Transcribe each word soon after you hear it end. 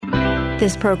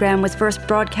This program was first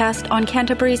broadcast on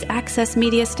Canterbury's access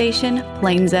media station,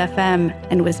 Plains FM,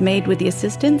 and was made with the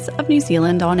assistance of New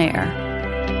Zealand On Air.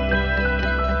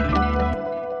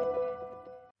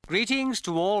 Greetings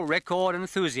to all record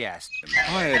enthusiasts.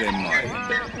 Hi there, mate.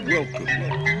 Welcome.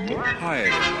 Hi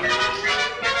there, mate.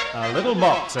 A Little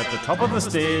Box at the Top of the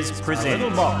Stairs presents. A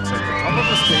Little Box at the Top of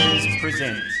the Stairs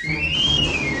presents.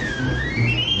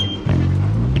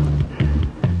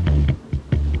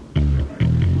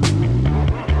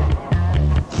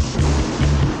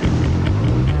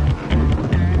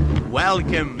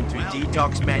 Welcome to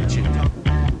Detox Mansion.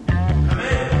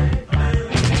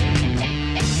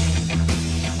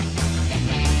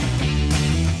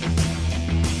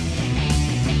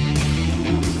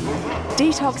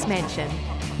 Detox Mansion.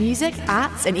 Music,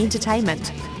 arts and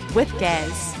entertainment. With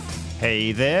Gaz.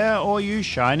 Hey there, all you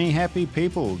shiny happy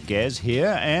people. Gaz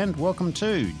here and welcome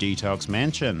to Detox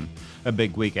Mansion. A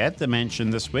big week at the Mansion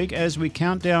this week as we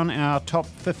count down our top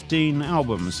 15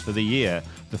 albums for the year.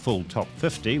 The full top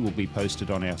 50 will be posted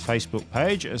on our Facebook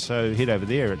page, so head over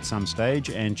there at some stage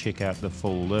and check out the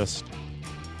full list.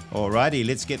 Alrighty,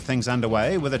 let's get things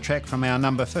underway with a track from our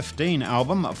number 15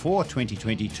 album for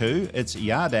 2022. It's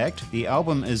Yard Act. The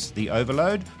album is The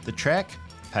Overload. The track,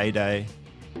 Payday.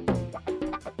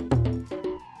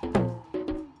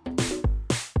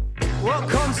 What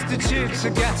constitutes a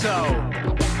ghetto?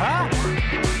 Huh?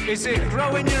 Is it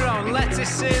growing your own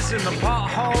lettuces in the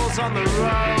potholes on the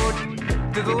road?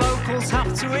 Do the locals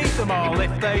have to eat them all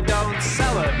if they don't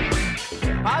sell them?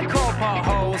 I call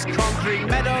potholes concrete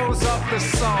meadows of the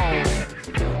soul.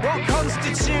 What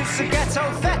constitutes a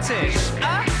ghetto fetish?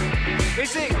 Huh?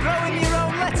 Is it growing your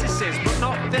own lettuces but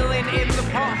not filling in the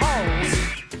potholes?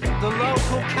 The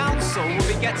local council will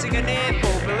be getting an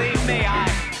earful, believe me, I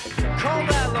call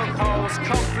their loopholes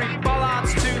concrete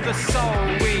bollards to the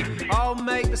soul. We all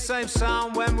make the same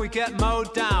sound when we get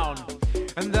mowed down.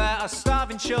 And there are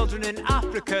starving children in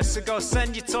Africa, so go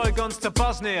send your toy guns to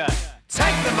Bosnia.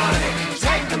 Take the money,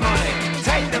 take the money,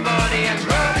 take the money and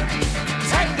run.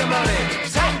 Take the money,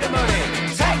 take the money,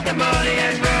 take the money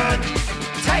and run.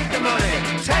 Take the money,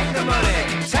 take the money,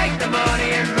 take the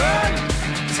money and run.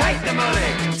 Take the money,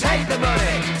 take the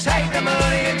money, take the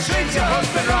money and treat your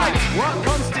husband right. What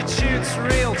constitutes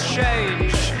real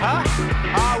change, huh?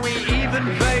 Are we even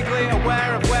vaguely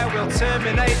aware of where we'll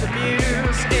terminate the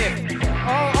muse? If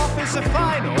all offers are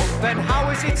final, then how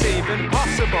is it even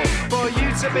possible for you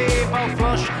to be both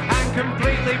flush and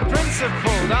completely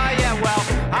principled? Ah, yeah, well,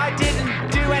 I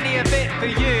didn't do any of it for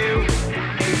you.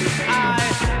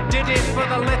 I did it for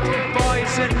the little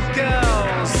boys and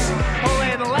girls,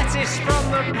 pulling lettuce from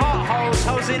the potholes,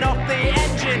 hosing off the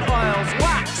engine oils,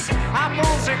 wax,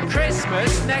 apples at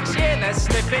Christmas, next year they're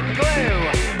sniffing glue.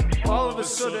 All of a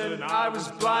sudden I was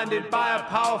blinded by a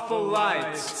powerful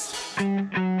light.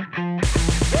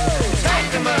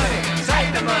 Take the money,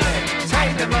 take the money,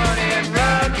 take the money and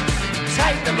run.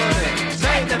 Take the money,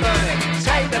 take the money,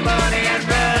 take the money and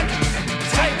run.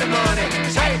 Take the money,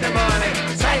 take the money,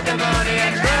 take the money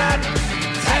and run.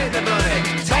 Take the money,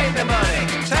 take the money,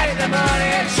 take the money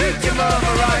and shoot your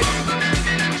mama right.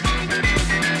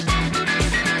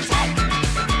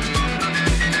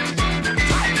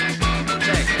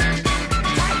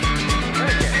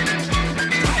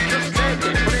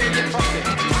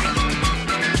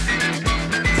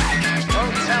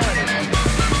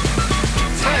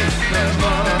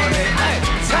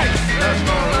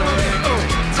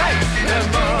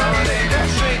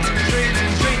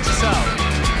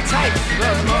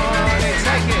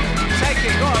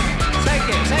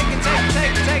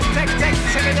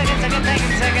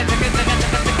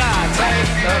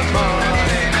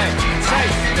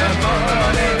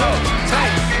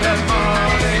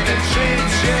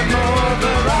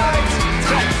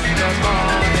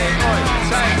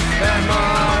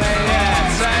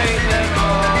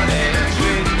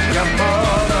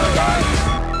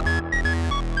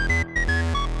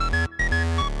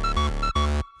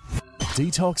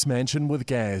 Detox Mansion with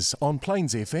Gaz on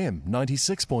Plains FM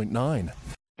 96.9.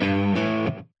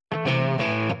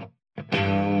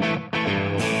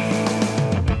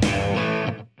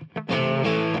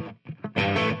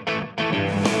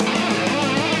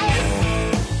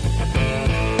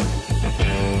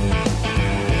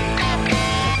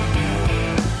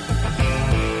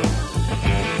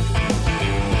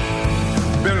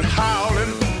 Been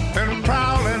howling and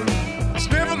prowling,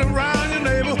 sniffing around your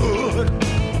neighborhood.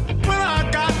 When I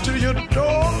got to your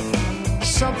door,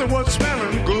 something was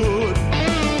smelling good.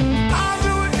 I'll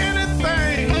do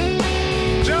anything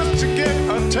just to get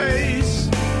a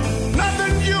taste.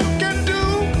 Nothing you can do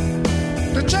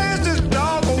to chase this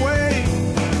dog away.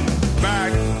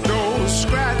 Back door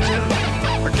scratching,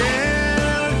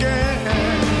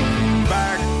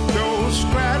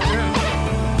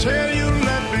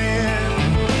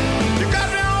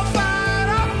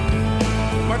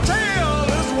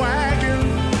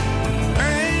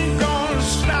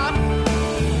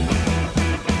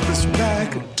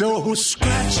 door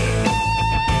scratching.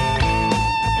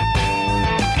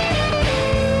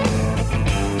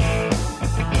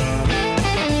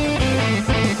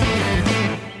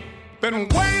 Been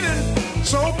waiting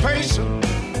so patient,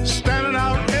 standing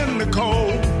out in the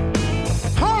cold,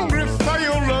 hungry for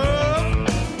your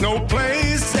love, no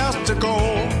place else to go.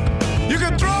 You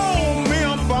can throw me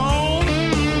a bone,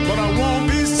 but I won't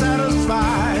be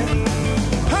satisfied.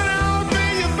 Honey, I'll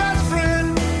be your best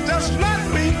friend, just let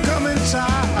me come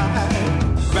inside.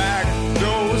 Back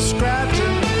door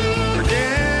scratching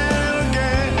again and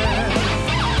again.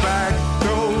 Back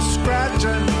door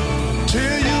scratching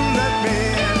till you let me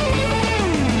in.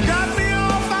 Got me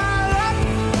all fired up,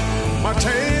 my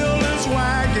tail is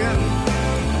wagging,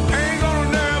 ain't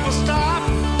gonna never stop.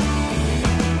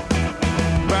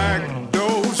 Back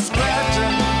door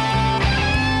scratching.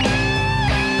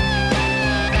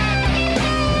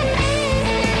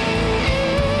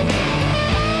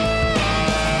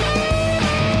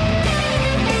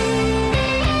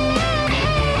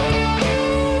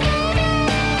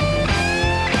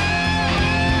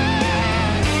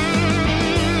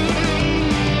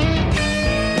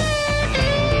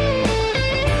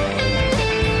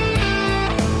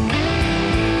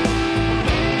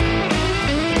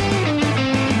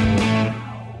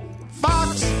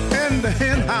 Fox in the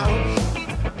hen house,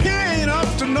 he ain't up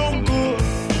to no good.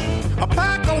 A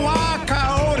pack of wild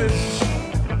coyotes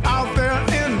out there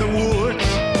in the woods.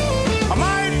 I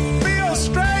might be a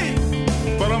stray,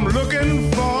 but I'm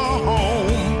looking for a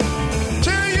home.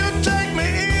 Till you take me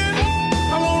in,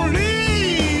 I won't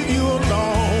leave you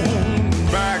alone.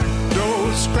 Back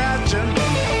door scratching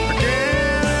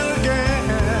again and again.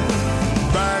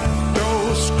 Back door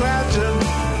scratching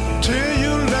till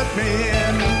you let me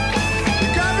in. You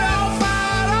got me all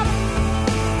fired up,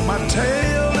 my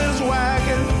tail is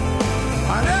wagging,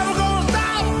 I never gonna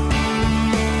stop.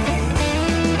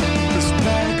 This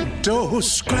back door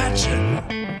scratching.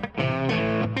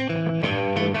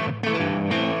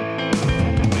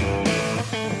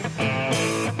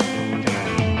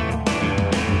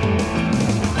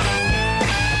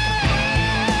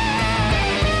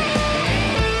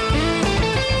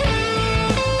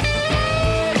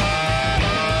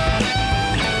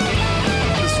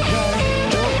 This back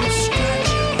door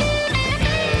scratching.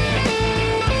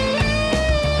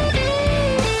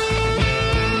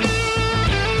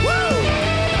 Woo!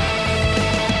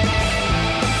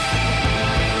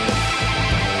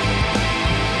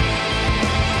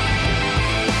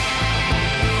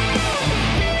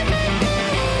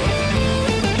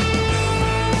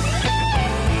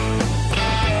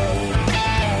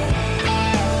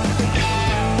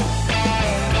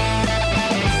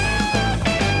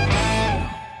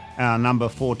 Our number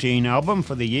 14 album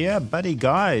for the year, Buddy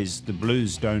Guys, The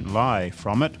Blues Don't Lie.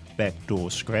 From it, Backdoor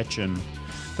Scratchin'.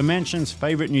 The Mansion's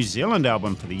favourite New Zealand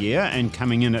album for the year, and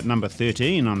coming in at number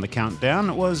 13 on the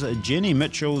countdown, was Jenny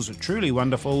Mitchell's truly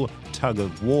wonderful Tug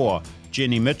of War.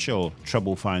 Jenny Mitchell,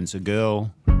 Trouble Finds a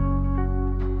Girl.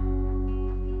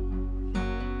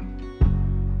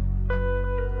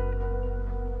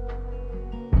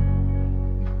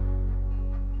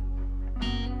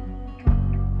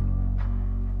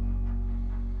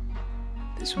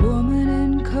 This woman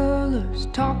in colors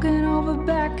talking over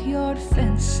backyard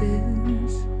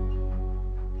fences.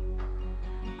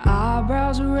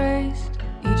 Eyebrows raised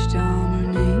each time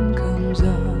her name comes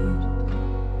up.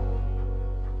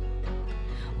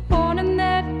 Warning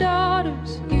their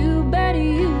daughters, you better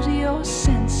use your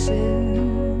senses.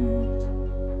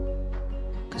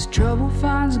 'Cause trouble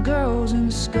finds girls in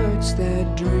skirts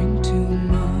that drink too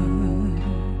much.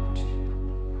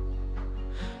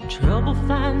 Trouble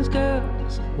finds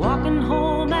girls walking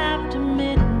home after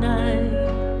midnight.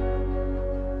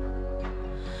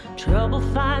 Trouble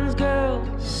finds girls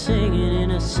singing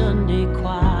in a Sunday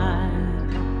choir.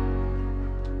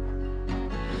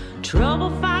 Trouble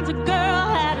finds a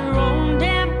girl at her own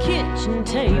damn kitchen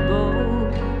table.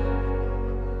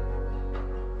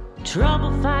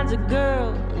 Trouble finds a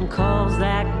girl and calls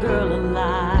that girl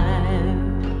alive.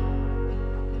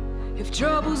 If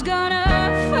trouble's gonna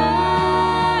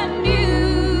find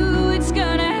you, it's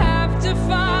gonna have to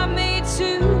find me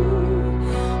too.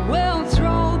 We'll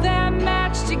throw that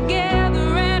match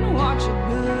together and watch it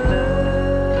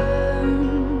burn.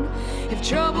 If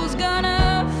trouble's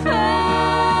gonna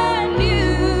find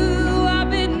you, I've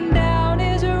been down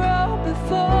his road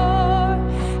before,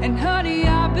 and honey,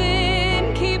 I've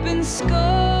been keeping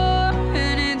score,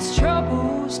 and it's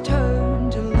trouble's turn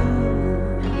to lose.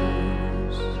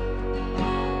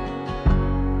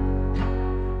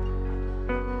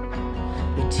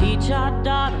 We teach our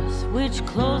daughters which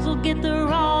clothes will get the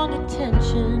wrong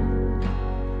attention.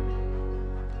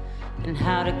 and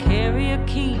how to carry your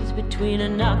keys between her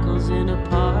knuckles in a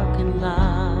parking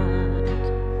lot.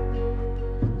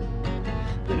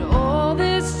 But all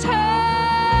this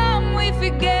time we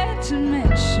forget to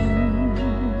mention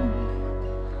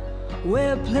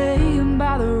we're playing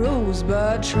by the rules,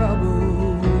 but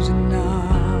trouble's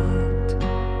not.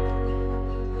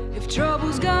 If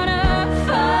trouble's gonna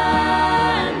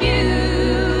find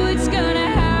you, it's gonna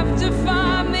have to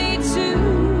find me too.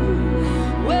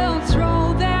 We'll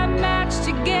throw that match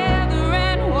together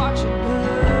and watch it burn.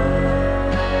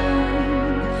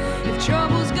 If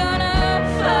trouble's gonna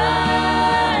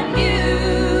find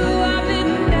you, I've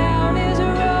been down his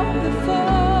road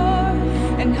before,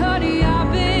 and honey,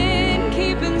 I've been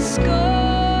keeping score,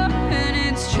 and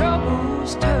it's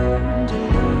trouble's turn to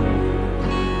lose.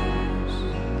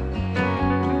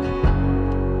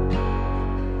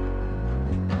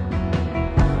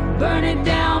 Burn it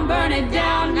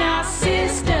down now,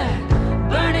 sister.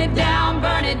 Burn it down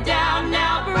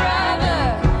now,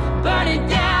 brother. Burn it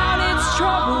down, it's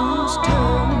trouble's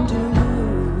turn to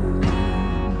lose.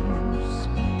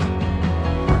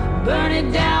 Burn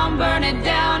it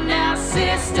down now,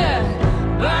 sister.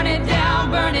 Burn it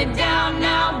down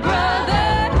now,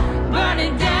 brother. Burn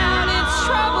it down, it's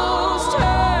trouble's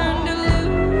turn to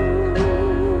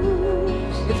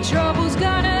lose. If trouble's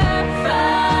gonna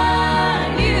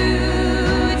find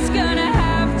you, it's gonna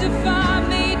have to find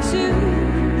me too.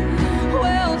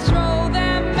 We'll throw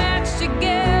that match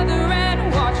together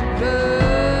and watch it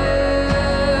burn.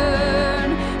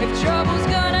 If trouble's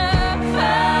gonna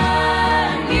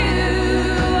find you,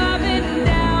 I've been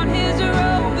down his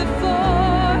road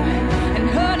before, and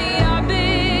honey, I've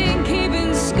been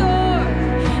keeping score,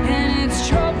 and it's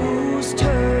trouble's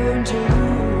turn to lose.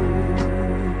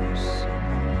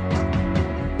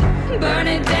 Burn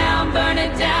it down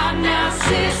now,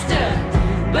 sister.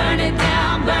 Burn it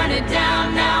down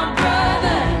now,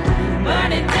 brother.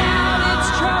 Burn it down, it's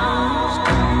trouble's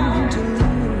turn to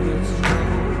lose.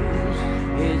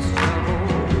 It's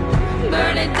trouble.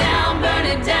 Burn it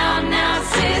down now,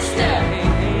 sister.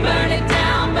 Burn it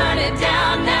down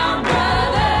now,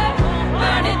 brother.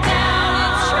 Burn it down,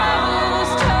 it's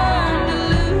trouble's turn to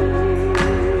lose.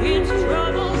 It's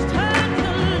trouble's turn to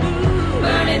lose.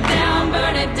 Burn it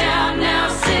down now,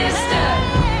 sister.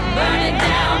 Burn it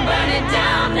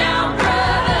down now,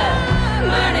 brother.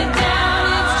 Burn it down,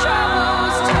 it's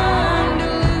trouble's turn to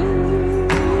lose.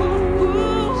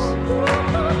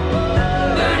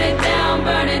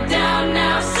 Burn it down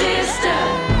now, sister.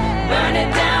 Burn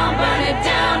it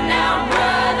down now,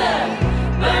 brother.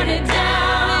 Burn it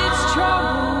down, it's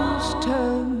trouble's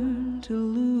turn to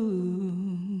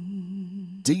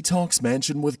lose. Detox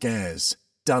Mansion with Gaz.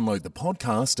 Download the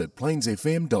podcast at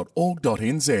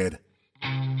plainsfm.org.nz.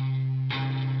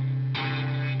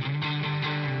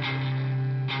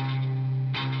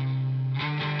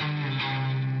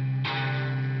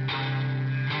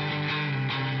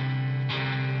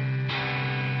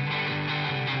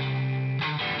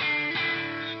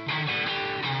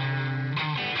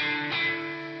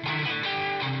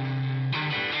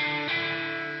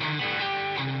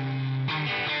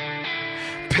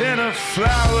 Pin a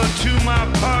flower to my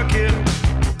pocket,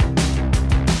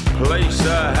 place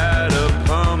a hat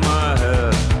upon my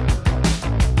head.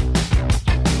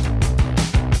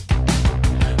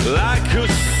 Like a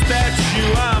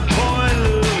statue I'm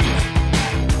pointless,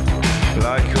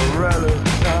 like a relic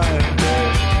I am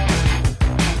dead.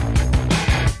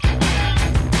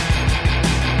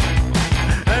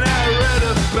 And I read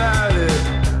about it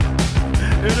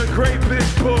in a great big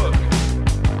book,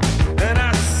 and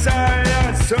I saw it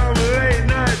on some late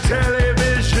night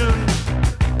television.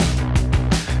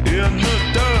 In the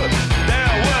dirt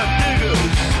there were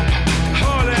diggers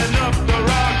hauling up the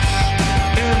rocks.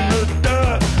 In the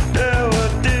dirt there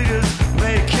were diggers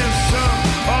making some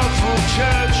awful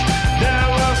church. There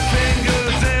were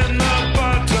fingers in the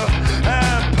butter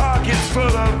and pockets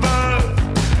full of earth,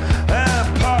 and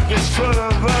pockets full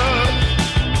of earth.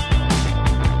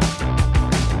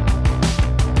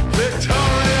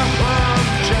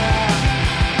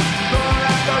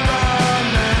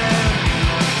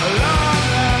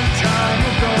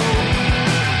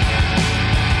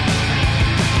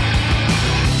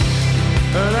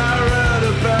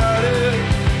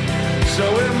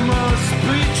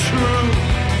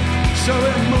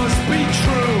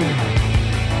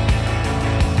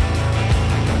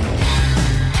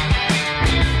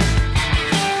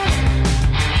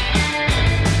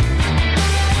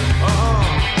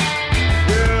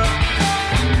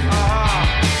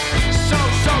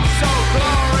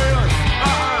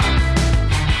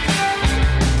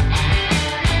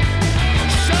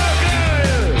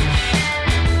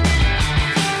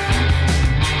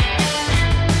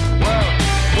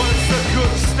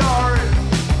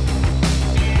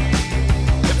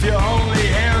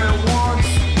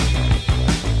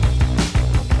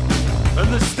 And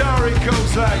the story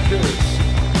goes like this.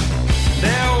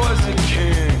 There was a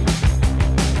king,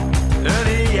 and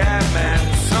he had man,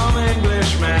 some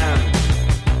Englishman.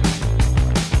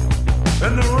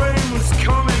 And the rain was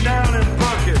coming down in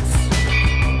buckets,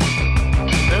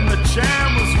 and the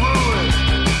jam was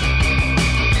ruined.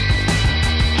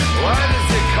 Why does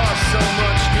it cost so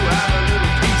much to have a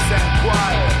little peace and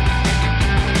quiet?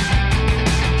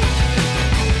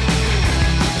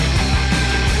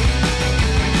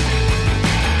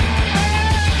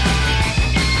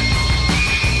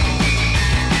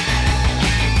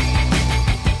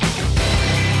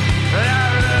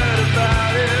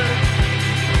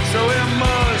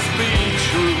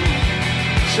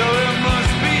 So it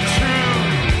must be true.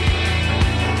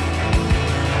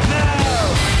 Now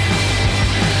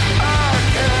I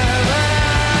can have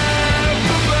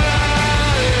somebody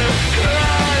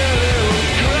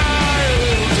cry a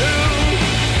little too.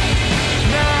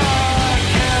 Now I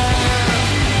can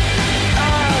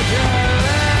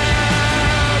have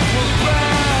somebody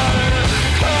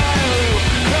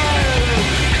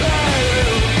cry a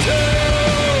little too.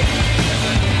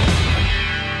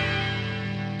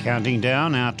 Counting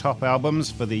down our top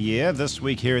albums for the year this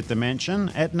week here at The Mansion,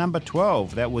 at number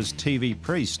 12, that was TV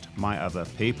Priest, My Other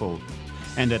People.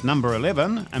 And at number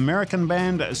 11, American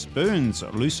band Spoon's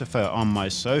Lucifer on My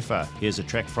Sofa. Here's a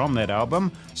track from that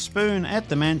album, Spoon at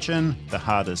The Mansion, The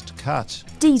Hardest Cut.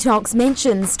 Detox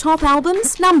Mansion's top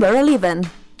albums, number 11.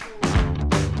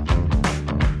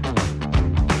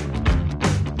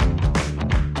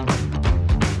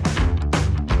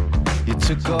 You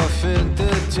took off in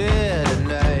the dead of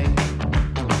night,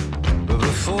 but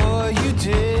before you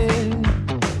did,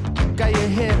 got your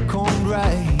hair combed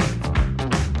right.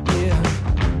 Yeah,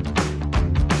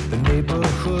 the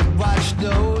neighborhood watch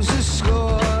knows the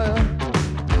score,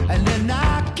 and they're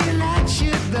knocking at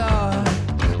your door.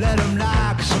 Let them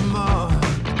knock some more.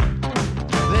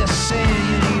 They're saying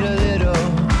you need a little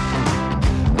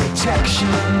protection,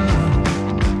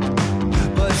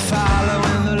 but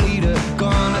following the leader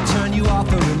gonna turn you off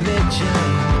the religion.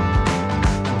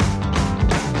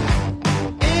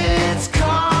 It's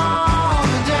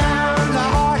calming down, the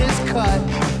heart is cut.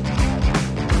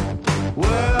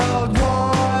 World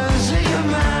wars in your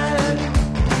mind.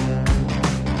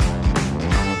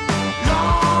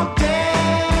 Long day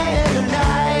and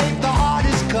night, the heart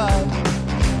is cut.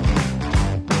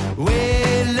 We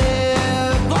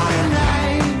live on a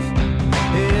knife.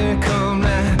 Here it come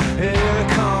now, here it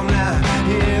come now.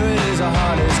 Here it is, the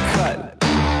heart is cut.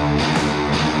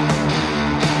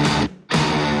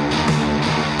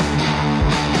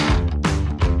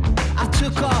 I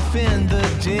took off in the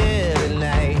dead of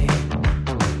night,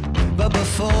 but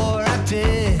before I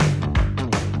did,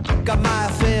 got my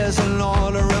affairs in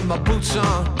order and my boots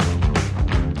on.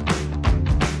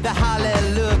 The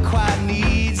hallelujah quite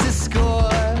needs a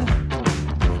score,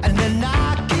 and they're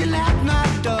knocking at my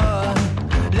door.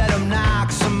 Let them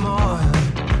knock some more.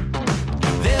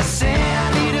 They'll say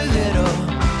I need a little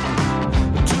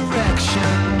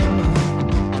direction,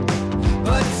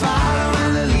 but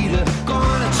following the leader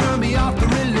gonna turn me off the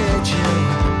religion.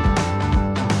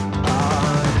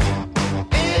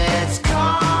 It's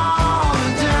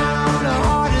calming down, the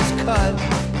heart is cut.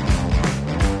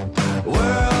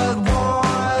 World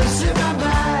wars in my mind.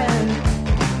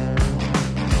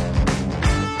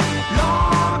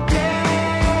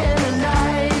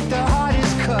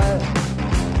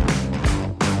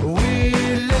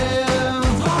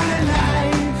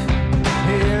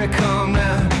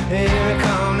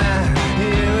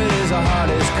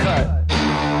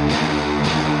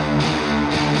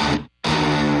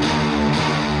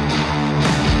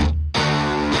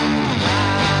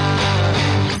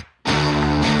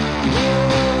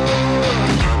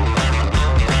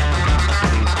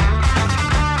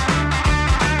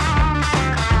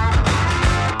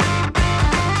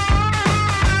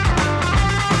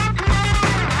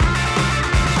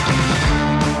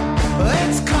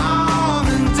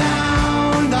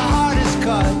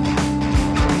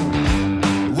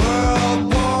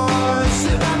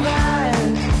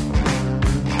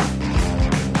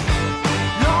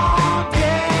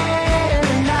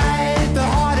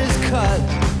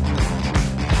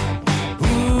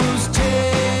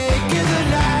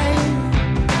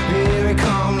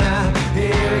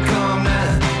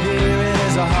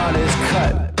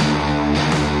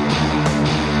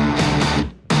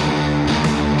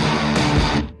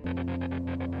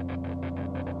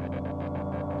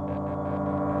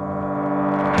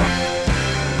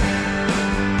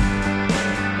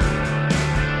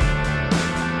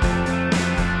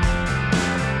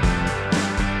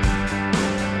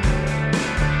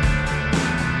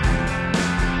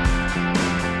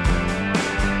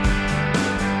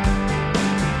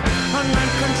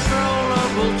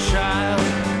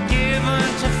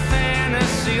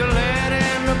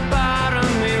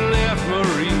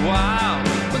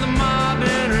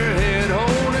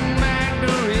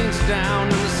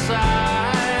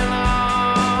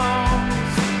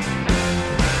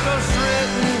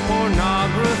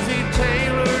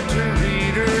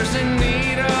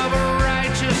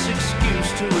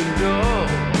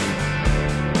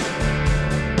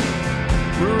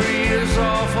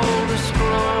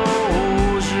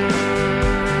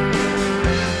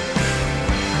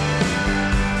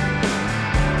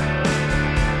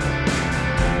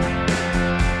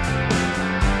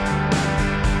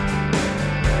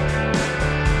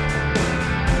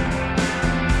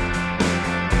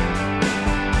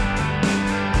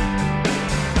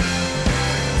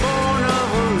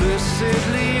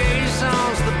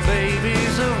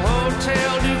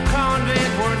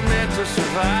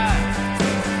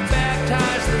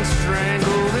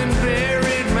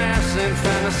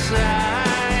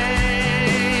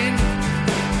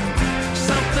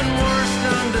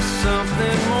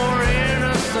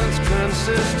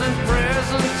 consistent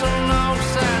presence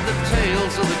alongside the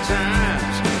tales of the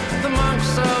times. The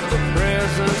monks of the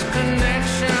presence,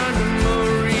 connection to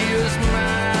Maria's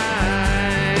mind.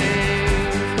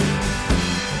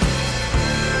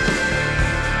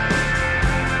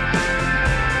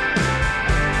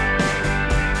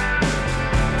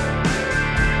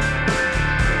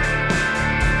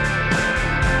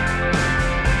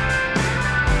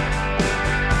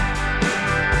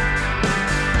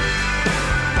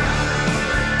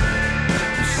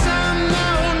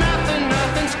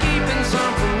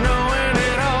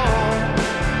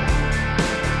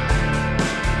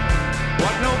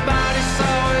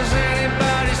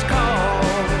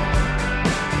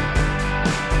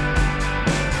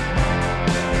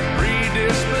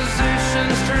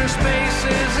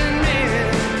 Spaces and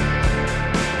men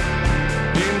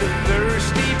into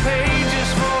thirsty pages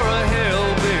for a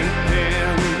hell-bent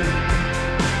pen.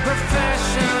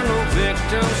 Professional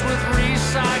victims with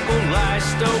recycled lies,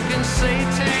 stoking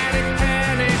satanic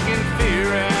panic and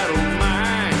fear-addled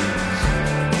minds.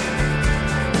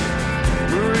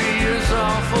 Maria's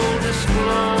awful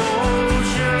disclosures,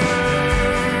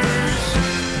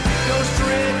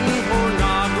 ghost-written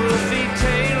pornography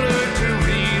tailored to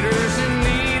readers in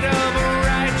need of a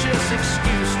righteous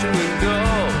excuse to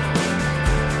indulge.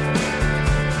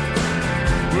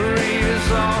 Maria's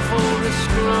awful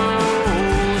disclosure.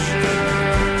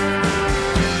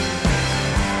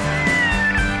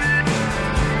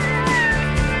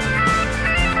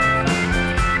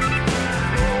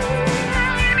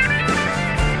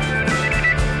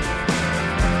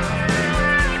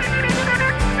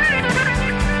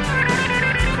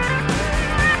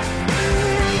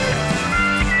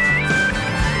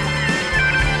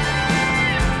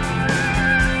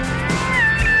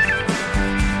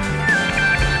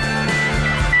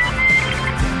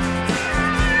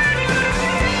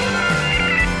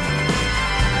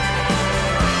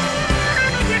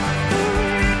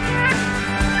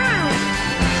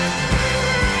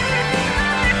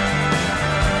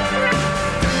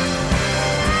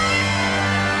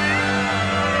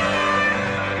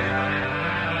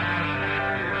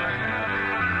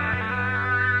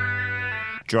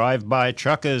 Drive-By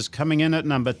Truckers coming in at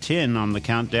number 10 on the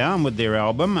countdown with their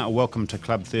album Welcome to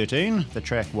Club 13. The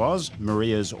track was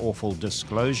Maria's Awful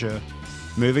Disclosure.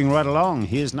 Moving right along,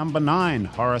 here's number 9,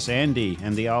 Horace Andy,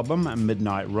 and the album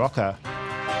Midnight Rocker.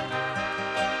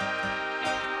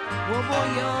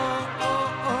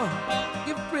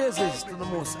 Give praises to the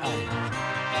Most High.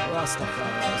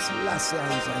 Rastafari, Selassie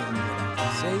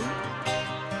is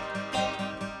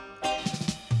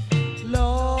in.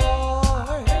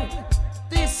 Lord,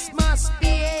 this must be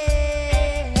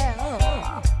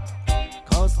hell,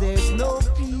 'cause there's no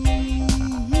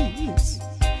peace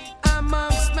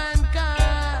amongst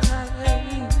mankind.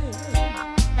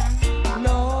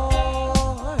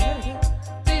 Lord,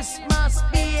 this must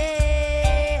be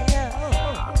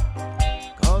hell,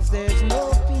 'cause there's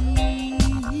no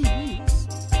peace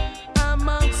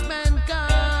amongst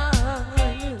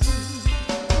mankind.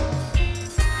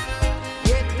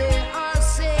 Yet they are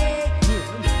saying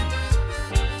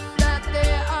that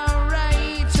they are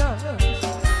righteous,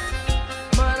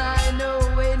 but I know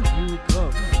when you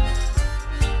come,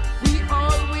 we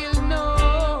all will know.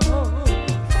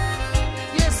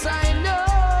 Yes, I know,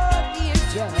 dear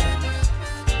John,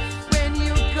 when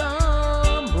you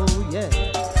come, oh yeah,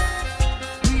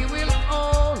 we will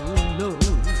all know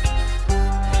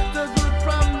the good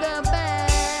from the bad.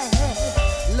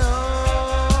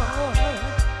 Lord,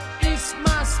 this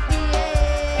must be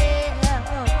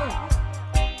hell,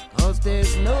 'cause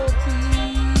there's no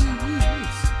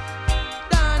peace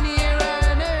down here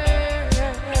on earth.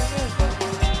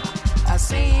 I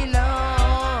say,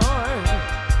 Lord,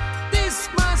 this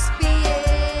must be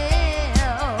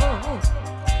hell,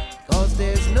 'cause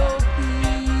there's no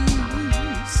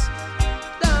peace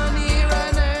down here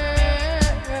on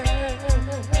earth.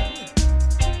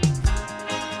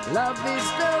 Love is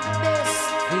the best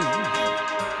thing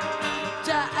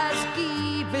Jah has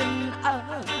given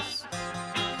us.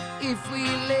 If we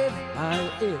live by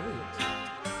it,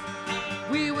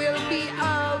 we will be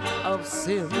out of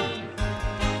sin.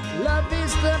 Love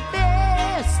is the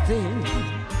best thing.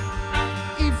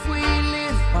 If we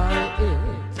live by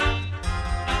it,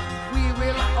 we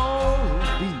will all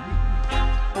be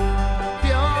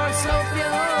pure, so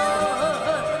pure.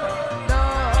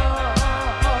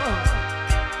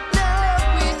 Love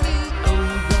we need, oh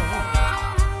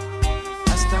God.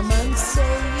 As the man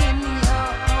saying,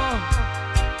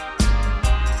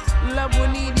 love we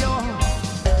need you.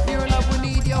 Pure love we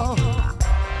need you.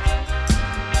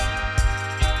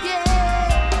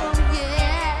 Yeah, oh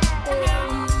yeah.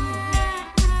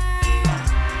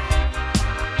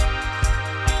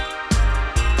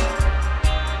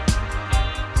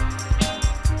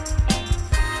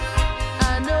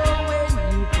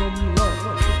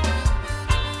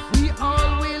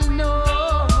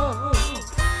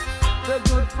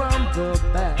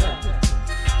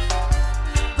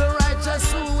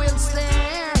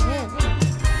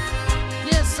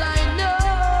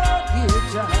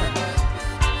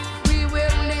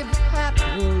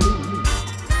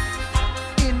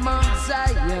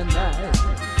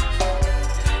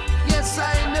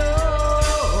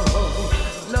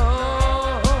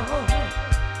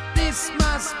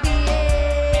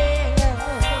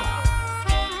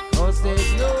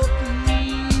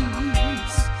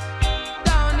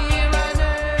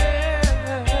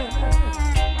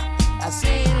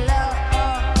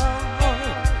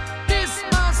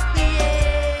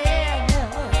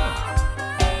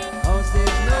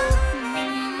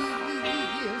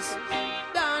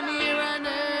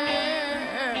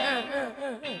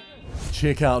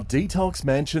 Check out Detox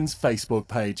Mansion's Facebook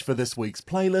page for this week's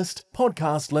playlist,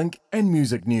 podcast link, and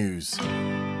music news.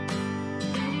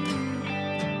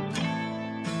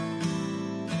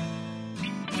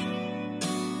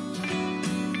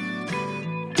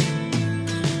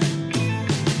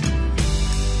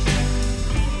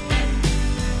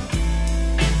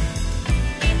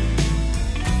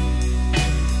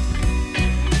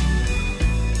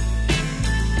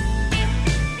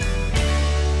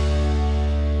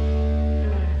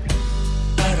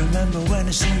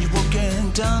 I seen you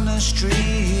walking down the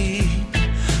street,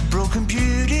 broken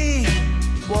beauty,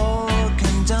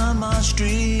 walking down my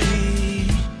street.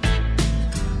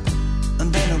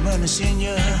 And then I when I seen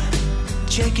you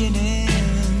checking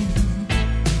in,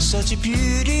 such a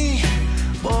beauty,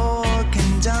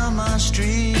 walking down my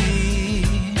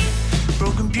street.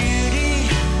 Broken beauty,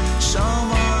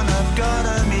 someone I've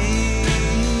gotta meet.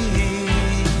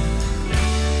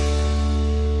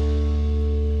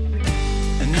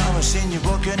 I've seen you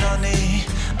walking on the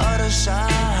other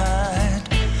side.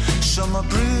 Summer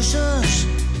bruises,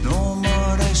 no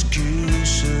more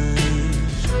excuses.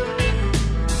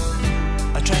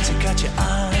 I tried to catch your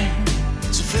eye,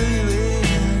 to fill you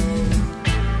in,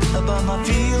 about my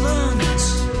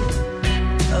feelings,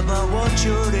 about what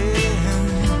you're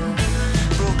in.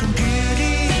 Broken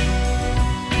beauty,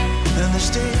 and the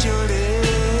state you're in.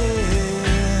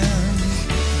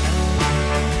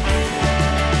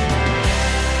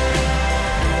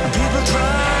 People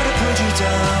try to put you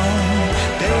down,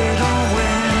 they don't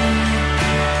win.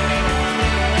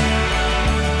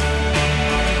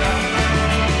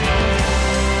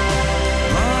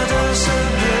 Mother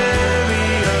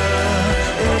Superior,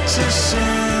 it's a sin.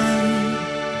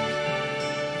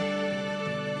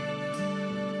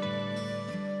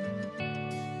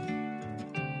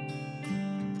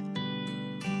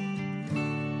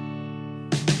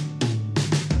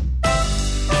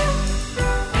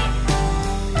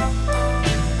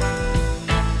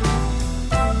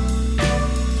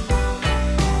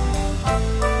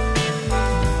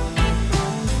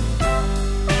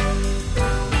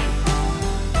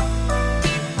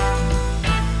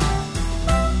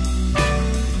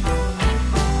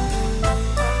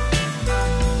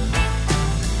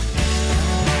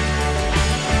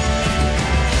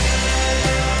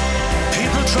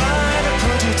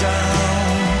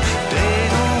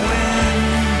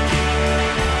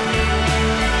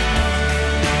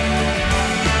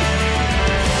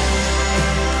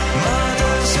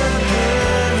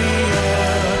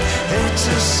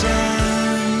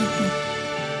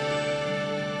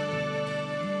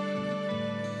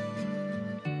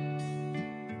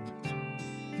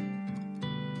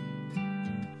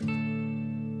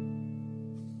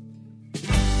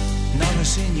 I've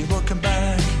seen you walking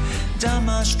back down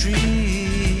my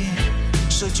street.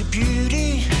 Such a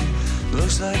beauty,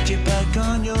 looks like you're back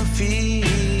on your feet.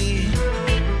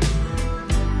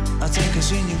 I think I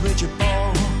seen you with your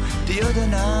ball the other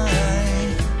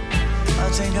night. I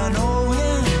think I know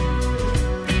him,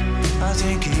 I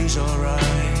think he's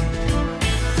alright.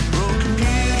 Broken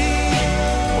beauty,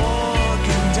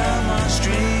 walking down my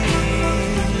street.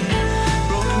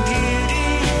 Broken beauty,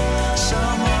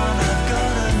 someone I've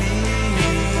gotta meet.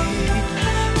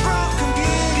 Broken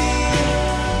beauty,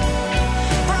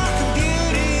 broken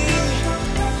beauty,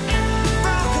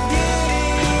 broken beauty,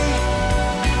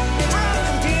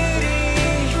 broken beauty.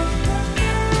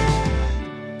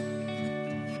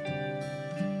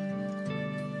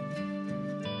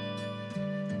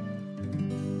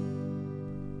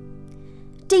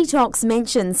 Detox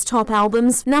Mansion's top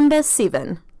albums, number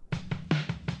 7.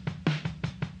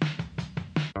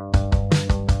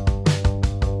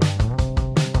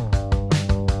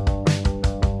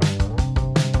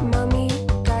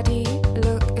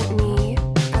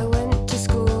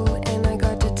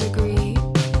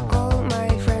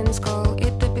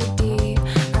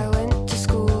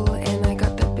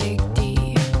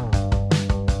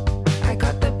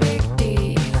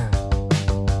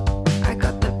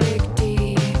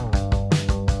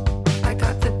 I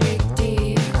got the big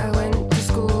D.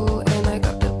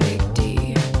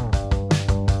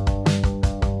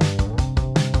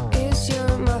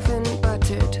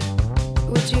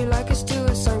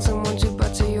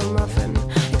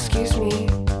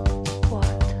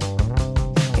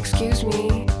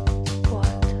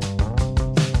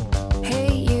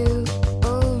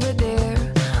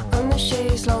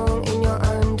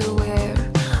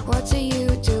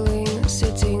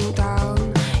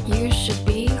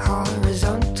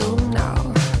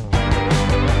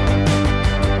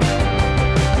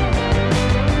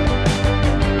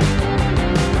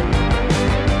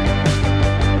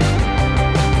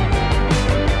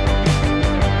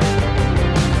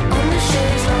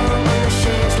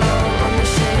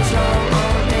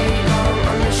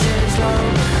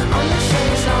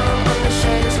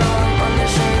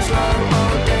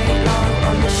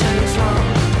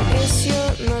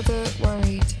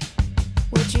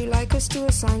 you like us to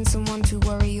assign someone to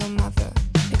worry your mother?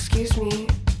 Excuse me.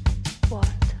 What?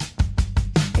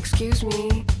 Excuse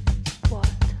me. What?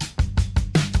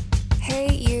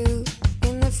 Hey you,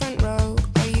 in the front row,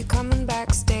 are you coming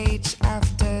backstage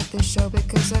after the show?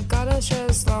 Because I've got a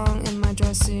chaise longue in my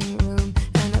dressing room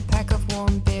and a pack of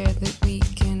warm beer that we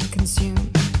can consume.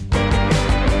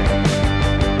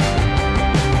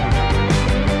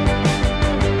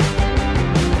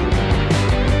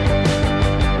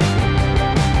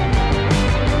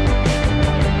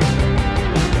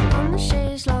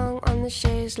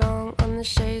 On the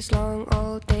chaise longue,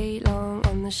 all day long,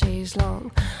 on the chaise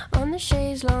longue, on the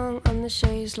chaise longue, on the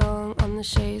chaise longue, on the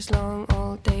chaise longue,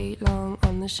 all day long,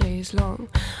 on the chaise longue,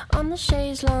 on the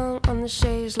chaise longue, on the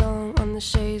chaise longue, on the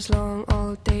chaise longue,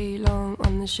 all day long,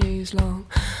 on the chaise longue,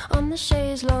 on the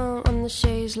chaise longue, on the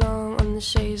chaise longue, on the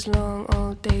chaise longue,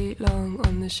 all day long,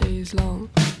 on the chaise longue.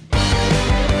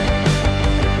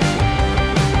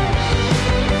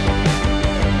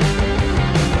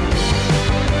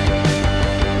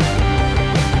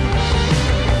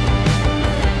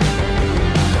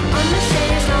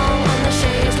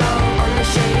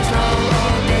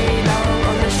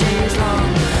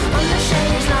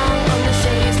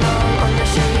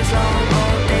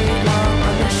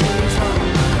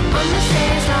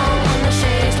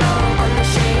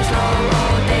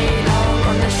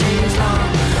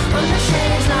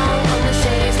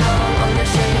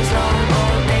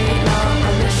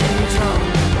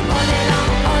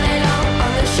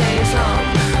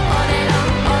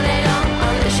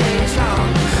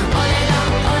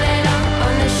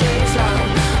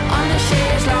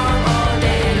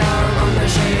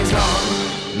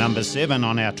 Number 7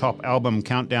 on our top album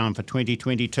countdown for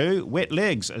 2022, Wet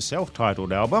Legs, a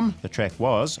self-titled album. The track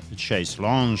was Chaise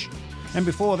Longue. And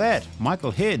before that,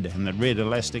 Michael Head and the Red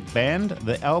Elastic Band,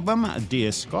 the album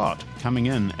Dear Scott, coming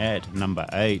in at number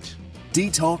 8.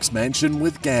 Detox Mansion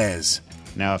with Gaz.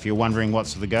 Now, if you're wondering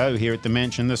what's the go here at the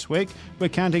Mansion this week, we're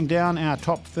counting down our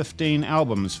top 15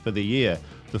 albums for the year.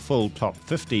 The full top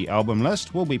 50 album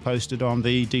list will be posted on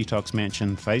the Detox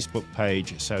Mansion Facebook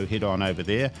page, so head on over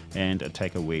there and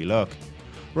take a wee look.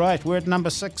 Right, we're at number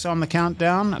 6 on the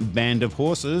countdown, Band of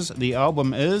Horses. The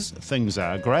album is Things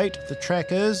Are Great. The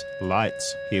track is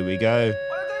Lights. Here we go.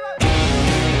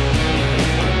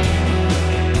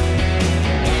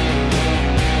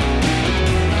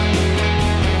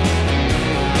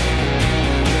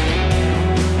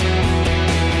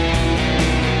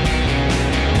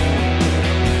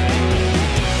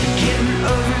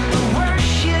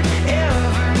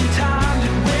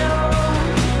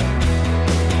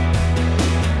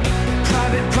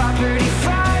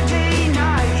 Friday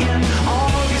night in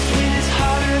August when it's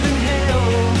hotter than hell.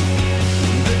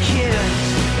 The kid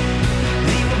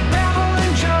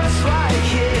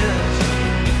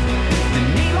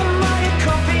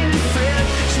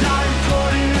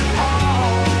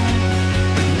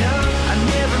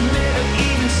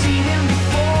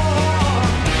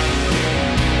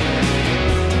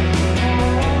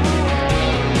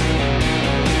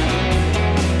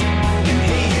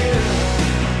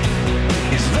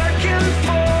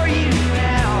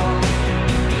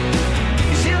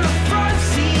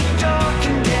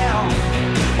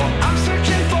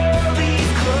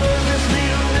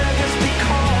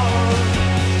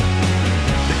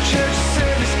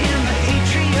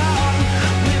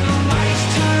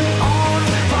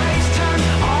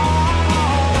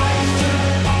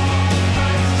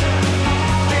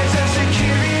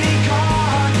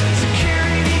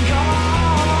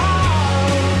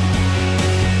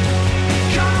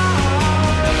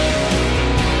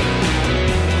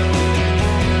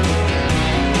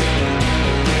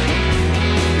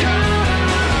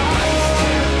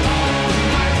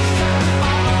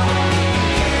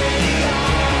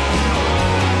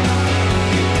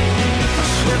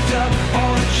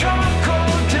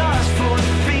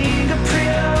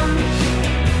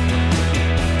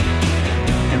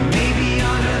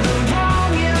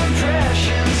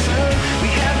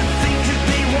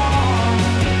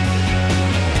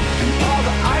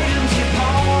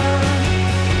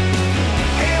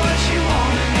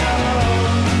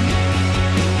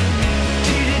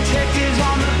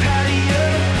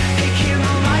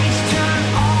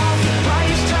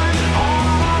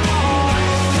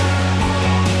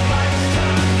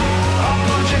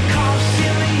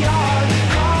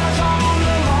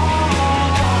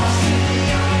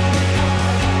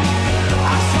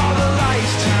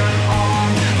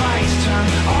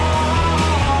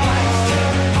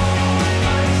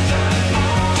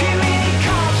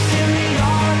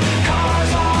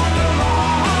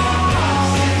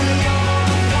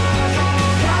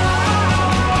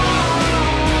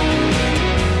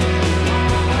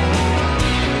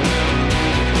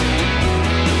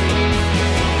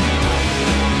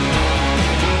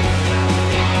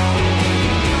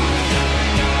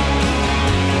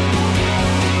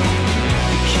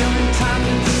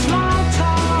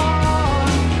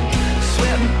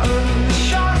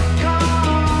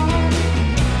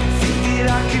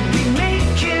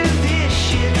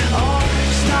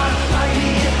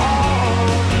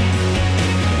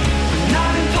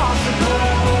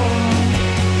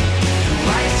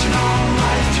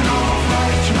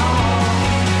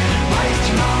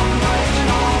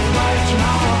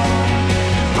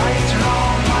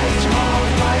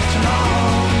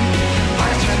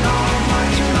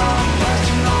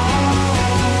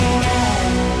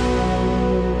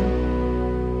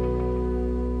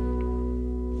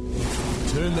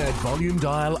volume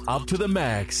dial up to the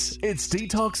max. It's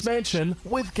Detox Mansion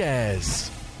with Gaz.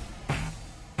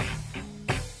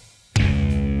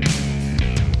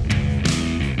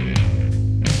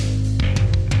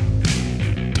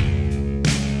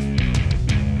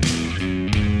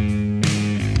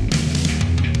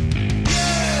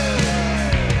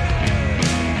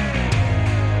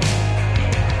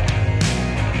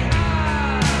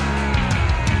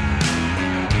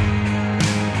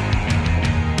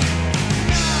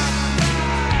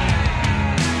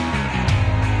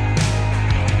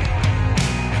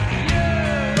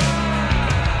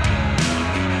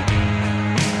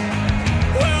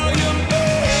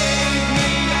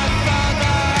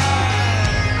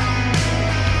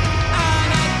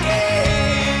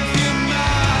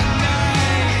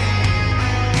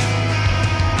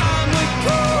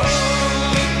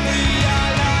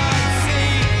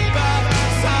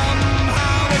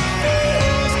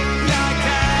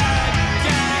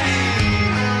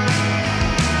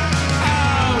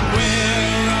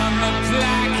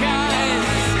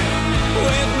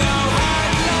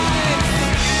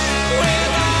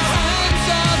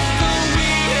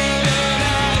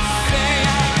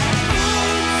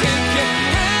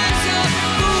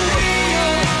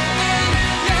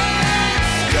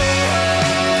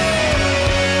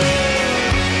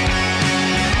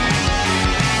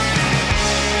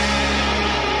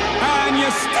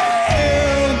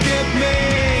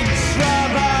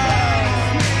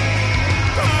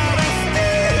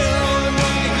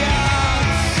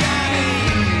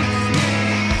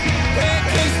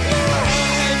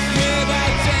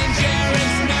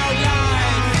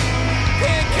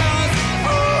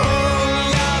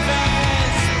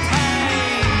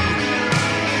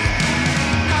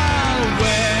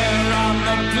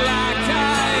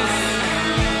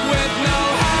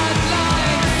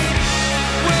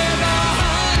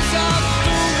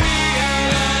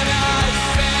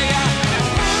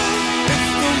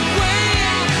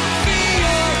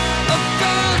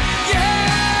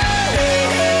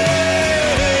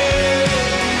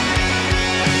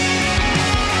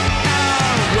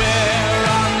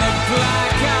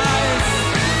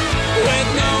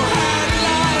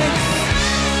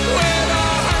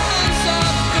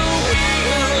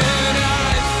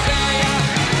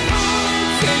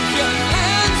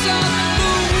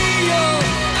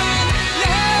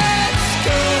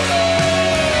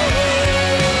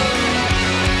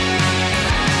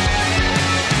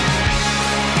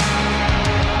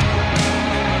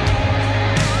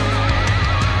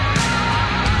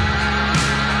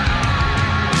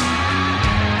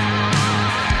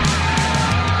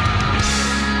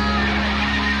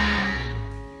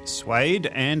 Suede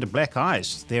and Black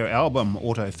Ice, their album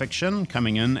Autofiction,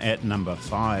 coming in at number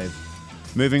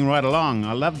 5. Moving right along,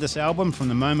 I love this album from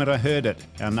the moment I heard it.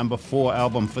 Our number 4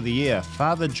 album for the year,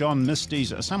 Father John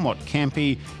Misty's somewhat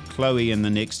campy Chloe in the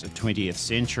Next 20th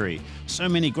Century. So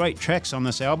many great tracks on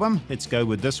this album. Let's go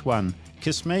with this one,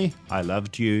 Kiss Me, I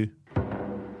Loved You.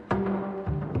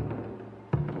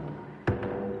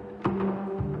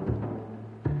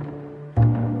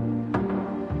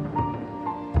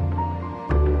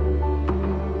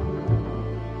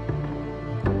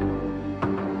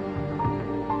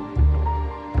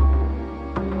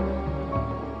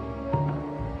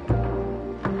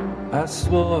 I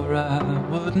swore I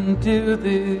wouldn't do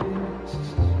this.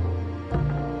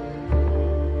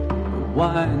 The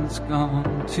wine's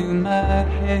gone to my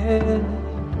head.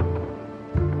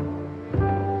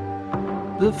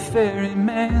 The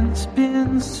ferryman's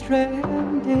been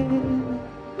stranded.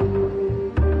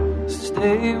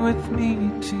 Stay with me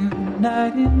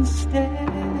tonight instead.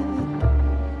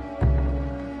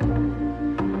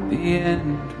 The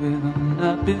end will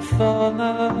not befall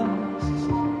us.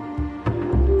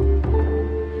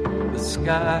 The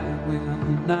sky will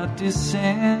not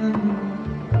descend.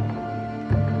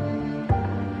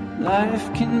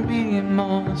 Life can be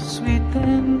more sweet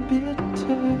than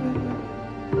bitter.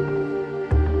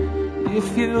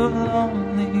 If you'll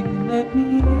only let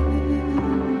me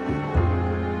in.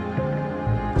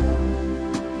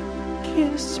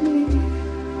 Kiss me,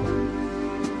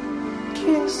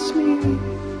 kiss me,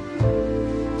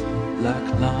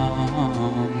 like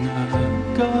long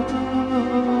ago.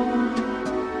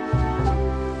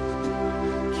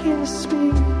 Kiss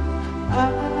me, I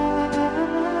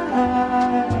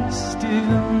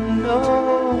still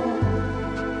know.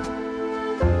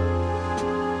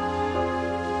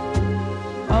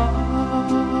 Our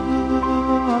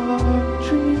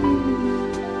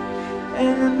dream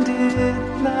ended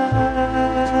like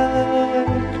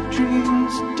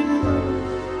dreams do,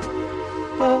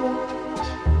 but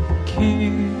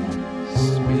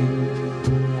kiss me,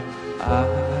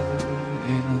 I'm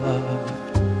in love.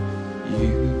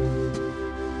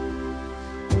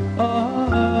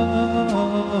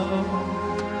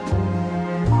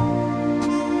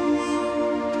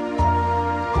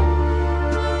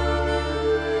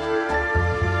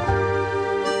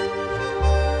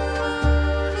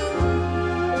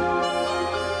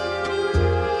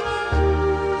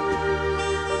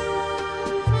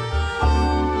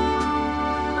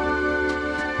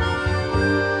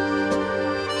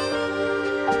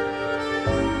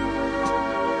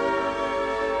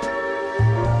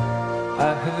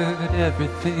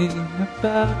 everything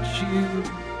about you,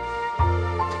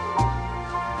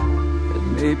 and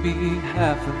maybe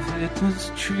half of it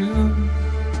was true.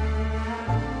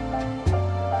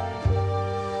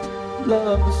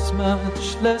 Love's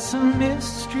much less a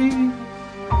mystery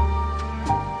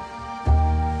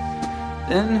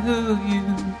than who you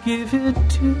give it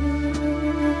to.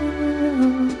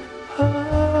 Oh,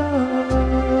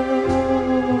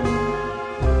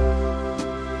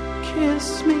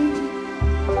 kiss me,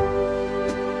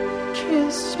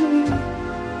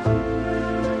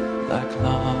 like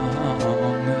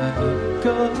long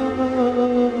ago.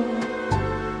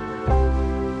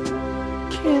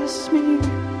 Kiss me,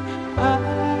 I'm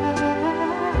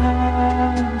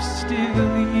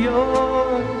still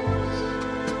yours,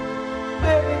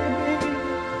 baby.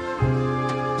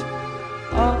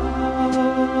 Our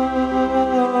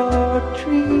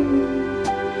dream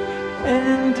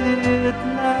ended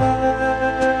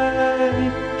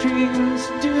like dreams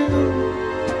do,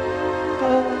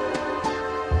 but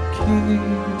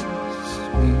kiss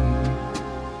me,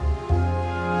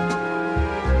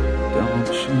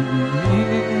 don't you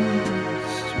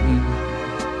miss me?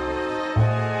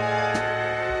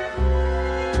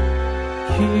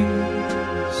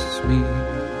 Kiss me,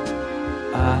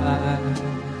 I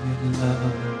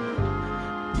love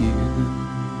you.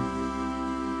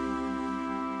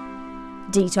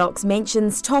 Detox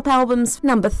Mentions Top Albums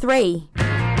number 3.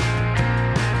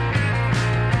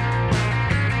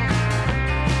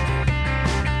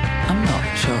 I'm not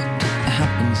shocked, it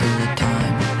happens all the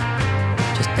time.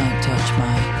 Just don't touch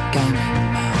my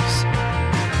gaming mouse.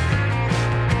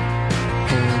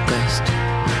 August,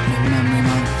 New Memory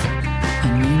Month,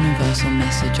 and universal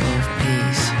message of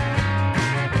peace.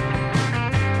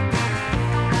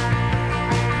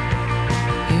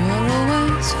 You are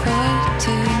always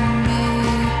fighting me.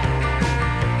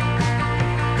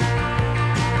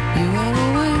 You are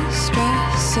always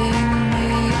stressing me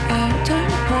out.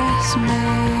 Don't press me.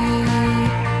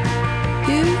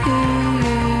 You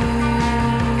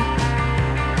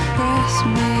press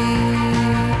me.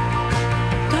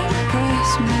 Don't press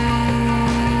me.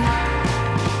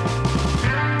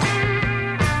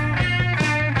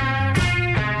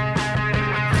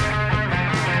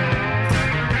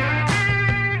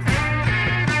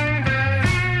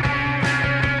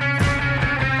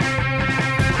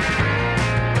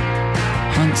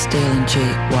 Hunt, steal and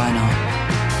cheat, why not?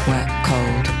 Wet,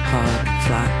 cold, hard,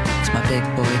 flat, it's my big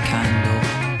boy candle.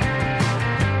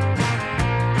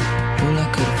 All I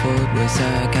could afford was a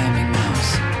gaming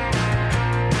mouse,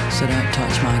 so don't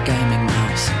touch my gaming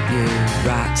mouse, you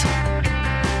rat.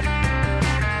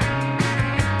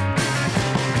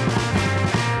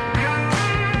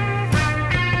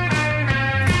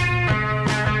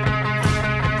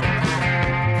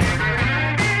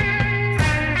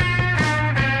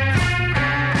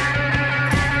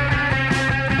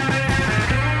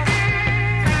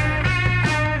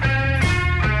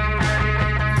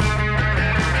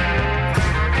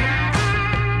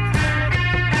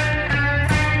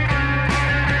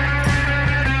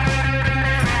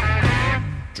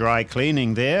 Dry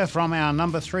Cleaning there from our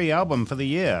number 3 album for the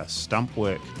year,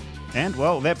 Stumpwork. And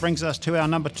well, that brings us to our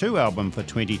number 2 album for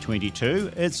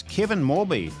 2022. It's Kevin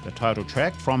Morby, the title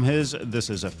track from his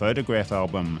This Is a Photograph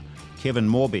album. Kevin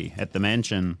Morby at the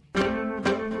Mansion.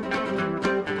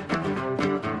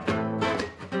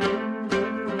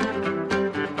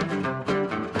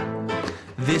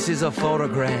 This is a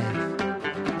photograph,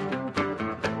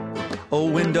 a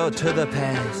window to the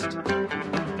past,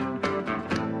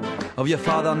 of your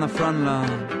father on the front lawn,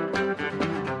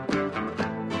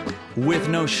 with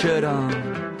no shirt on,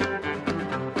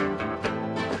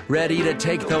 ready to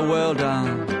take the world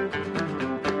on,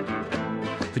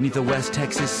 beneath the West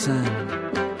Texas sun,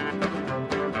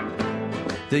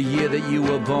 the year that you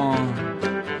were born,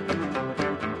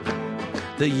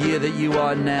 the year that you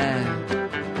are now,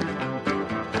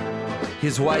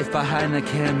 his wife behind the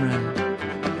camera,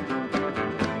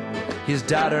 his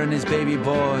daughter and his baby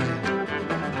boy,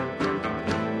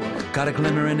 got a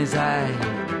glimmer in his eye.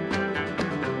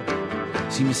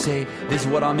 See me say, this is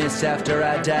what I'll miss after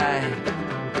I die.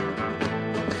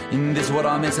 And this is what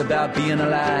I'll miss about being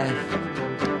alive.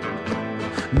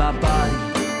 My body,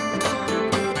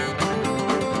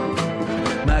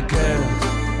 my girls,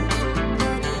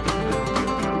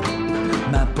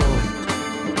 my boy,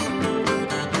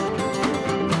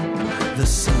 the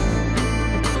sun.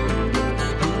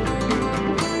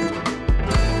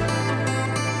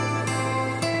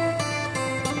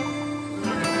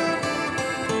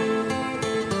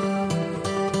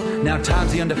 Now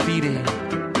time's the undefeated,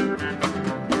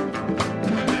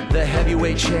 the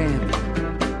heavyweight champ,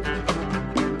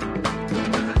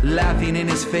 laughing in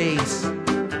his face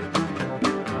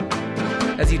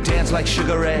as he danced like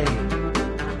Sugar Ray.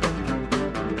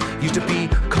 Used to be,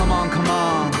 come on, come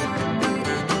on,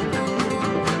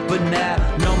 but now,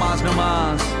 no mas, no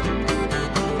mas.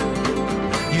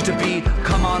 Used to be,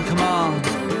 come on, come on,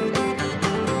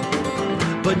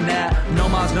 but now, no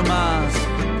mas, no mas.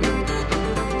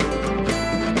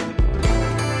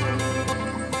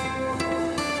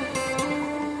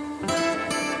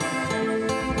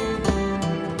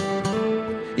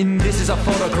 And this is a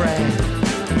photograph,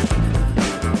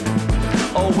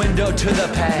 a window to the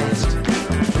past,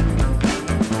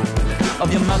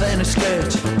 of your mother in a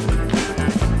skirt,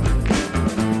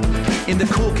 in the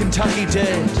cool Kentucky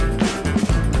dirt,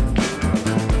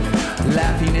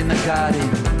 laughing in the garden,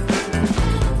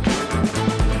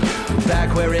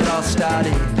 back where it all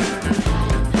started,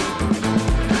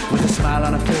 with a smile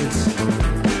on her face,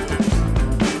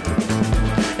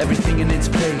 everything in its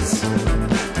place,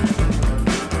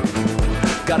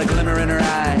 got a glimmer in her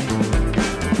eye,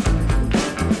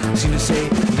 seem to say,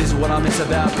 this is what I miss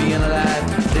about being alive.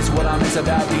 This is what I miss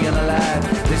about being alive.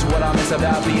 This is what I miss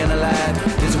about being alive.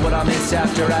 This is what I miss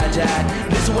after I die.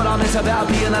 This is what I miss about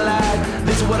being alive.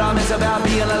 This is what I miss about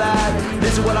being alive.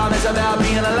 This is what I miss about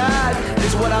being alive.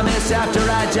 This is what I miss after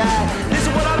I die. This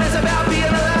is what I miss about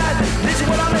being alive. This is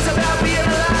what I miss about being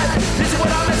alive. This is what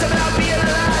I miss about being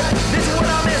alive. This is what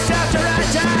I miss after I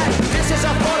die. This is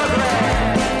a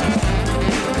photograph,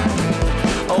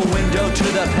 a window to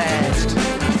the past,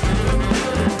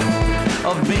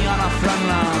 of me on a front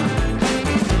lawn,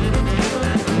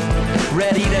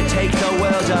 ready to take the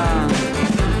world on.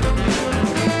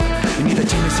 Beneath the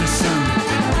Tennessee sun,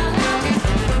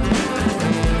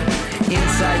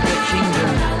 inside the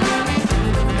kingdom,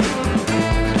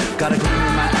 got a gleam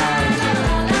in my eye.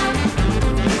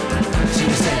 See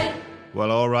you say. Well,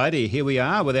 alrighty, here we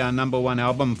are with our number one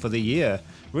album for the year.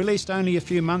 Released only a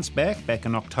few months back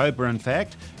in October in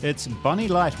fact. It's Bonnie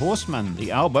Light Horseman,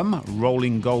 the album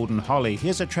Rolling Golden Holly.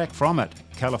 Here's a track from it,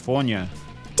 California.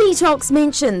 Detox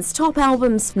Mentions Top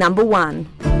Albums number 1.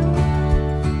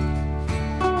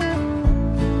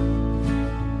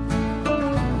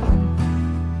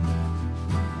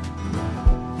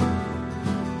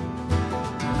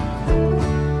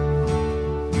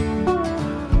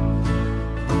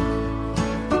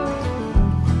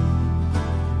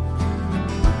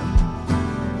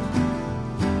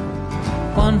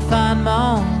 One fine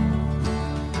morn,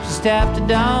 just after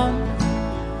dawn,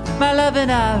 my love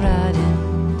and I ride in.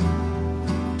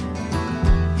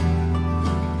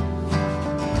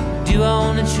 Dew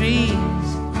on the trees,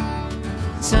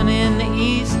 sun in the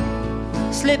east,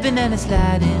 slipping and a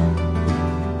sliding.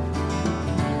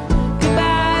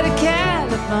 Goodbye to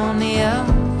California.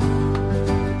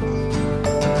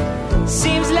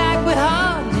 Seems like we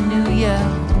hardly knew ya.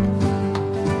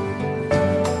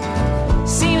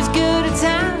 Seems good a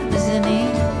time as any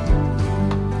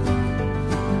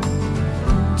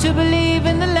to believe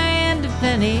in the land of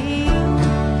plenty.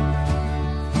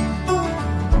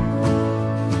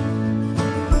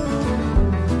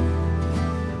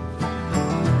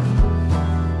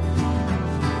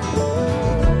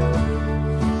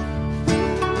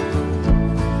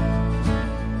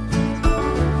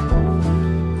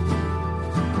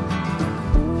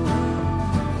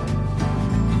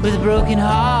 With a broken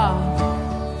heart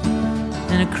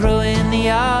and a crow in the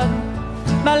yard,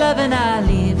 my love and I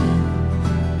leaving.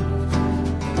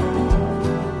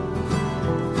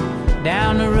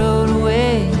 Down the road a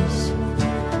ways,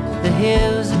 the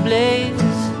hills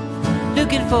ablaze,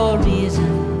 looking for a reason.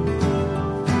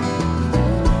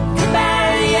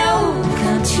 Goodbye to the old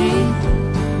country.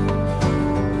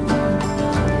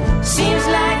 Seems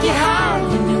like you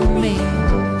hardly knew me.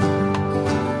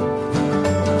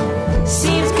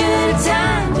 Seems good a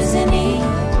time as any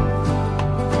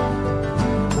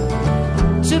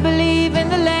to believe in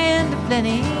the land of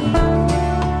plenty.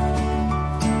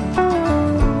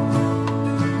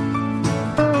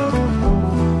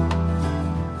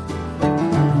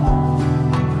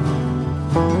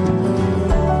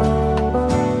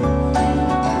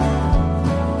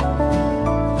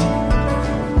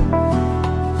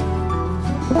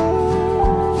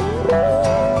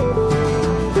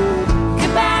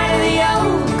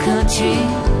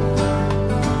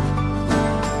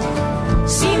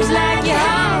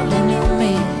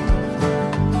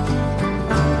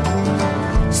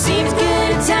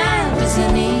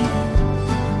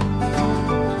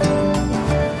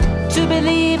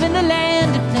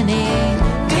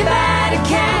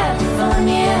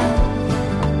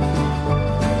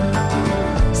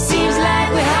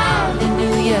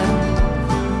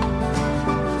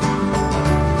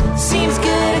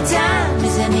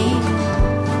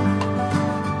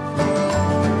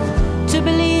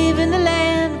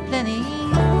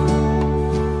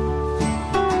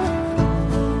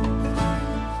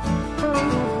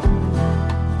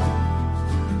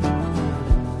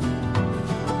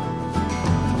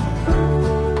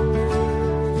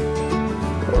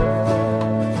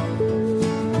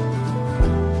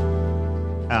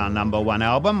 number 1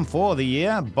 album for the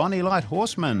year, Bonnie Light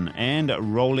Horseman and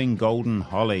Rolling Golden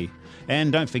Holly.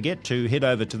 And don't forget to head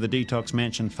over to the Detox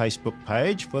Mansion Facebook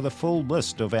page for the full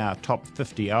list of our top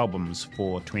 50 albums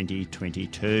for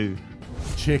 2022.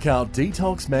 Check out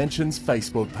Detox Mansion's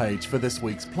Facebook page for this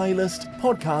week's playlist,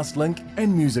 podcast link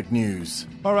and music news.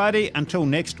 Alrighty, until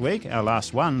next week, our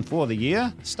last one for the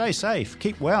year, stay safe,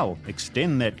 keep well,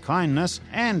 extend that kindness,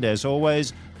 and as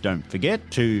always, don't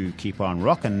forget to keep on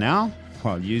rockin' now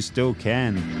while you still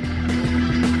can.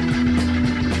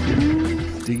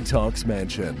 Detox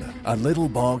Mansion, a Little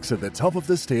Box at the Top of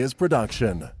the Stairs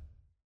production.